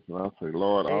ridiculous. And I say,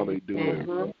 Lord, all they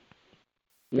do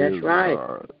is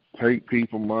take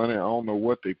people money. I don't know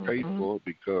what they pay for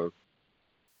because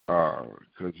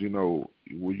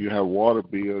when you have water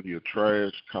bill, your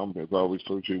trash company is always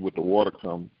associated with the water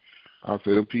company. I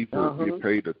say, them people get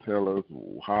paid to tell us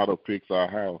how to fix our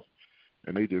house.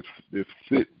 And they just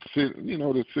sit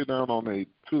down on their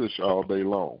tush all day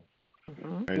long.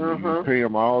 And you pay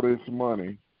them all this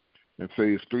money and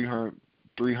say it's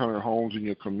 300 homes in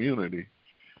your community.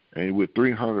 And with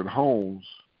 300 homes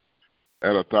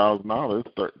at $1,000,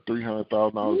 it's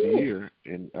 $300,000 a year.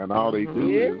 And all they do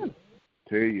is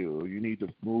tell you need to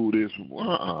move this.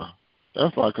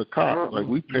 That's like a cop. Like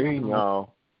we paying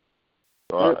y'all.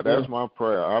 So that's my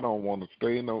prayer. I don't want to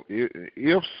stay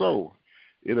if so.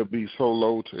 It'll be so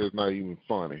low till it's not even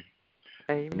funny.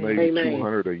 Amen. Maybe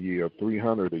 200 a year,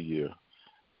 300 a year.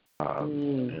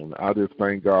 And I just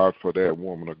thank God for that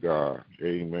woman of God.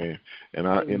 Amen. And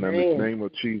in the name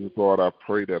of Jesus, Lord, I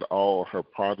pray that all her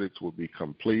projects will be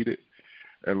completed.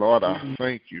 And Lord, I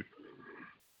thank you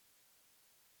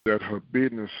that her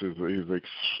business is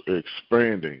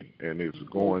expanding and is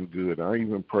going good. I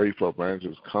even pray for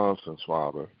Evangelist Constance,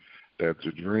 Father, that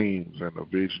the dreams and the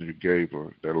vision you gave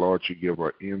her, that, Lord, you give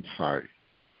her insight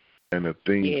and the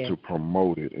things to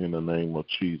promote it in the name of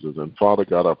Jesus. And, Father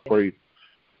God, I pray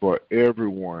for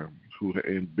everyone who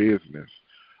in business,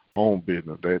 home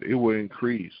business, that it will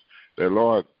increase. That,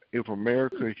 Lord, if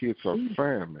America hits a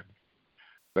famine,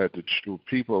 that the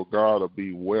people of God will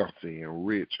be wealthy and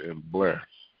rich and blessed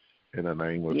in the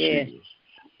name of Jesus.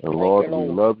 And, Lord, we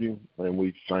love you and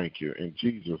we thank you. In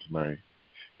Jesus' name.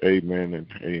 Amen and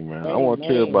amen. I want to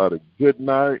tell everybody good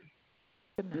night.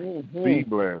 Be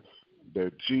blessed.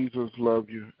 That Jesus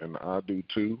loves you and I do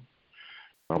too.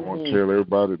 I want to tell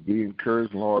everybody be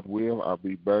encouraged. Lord will. I'll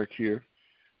be back here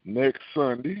next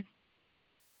Sunday.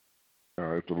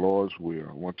 If the Lord's will.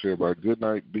 I want to tell everybody good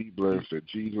night. Be blessed. That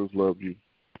Jesus loves you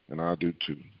and I do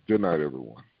too. Good night,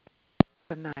 everyone.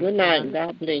 Good night. Good night.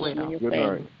 God bless you and your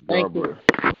family. Good night. God bless.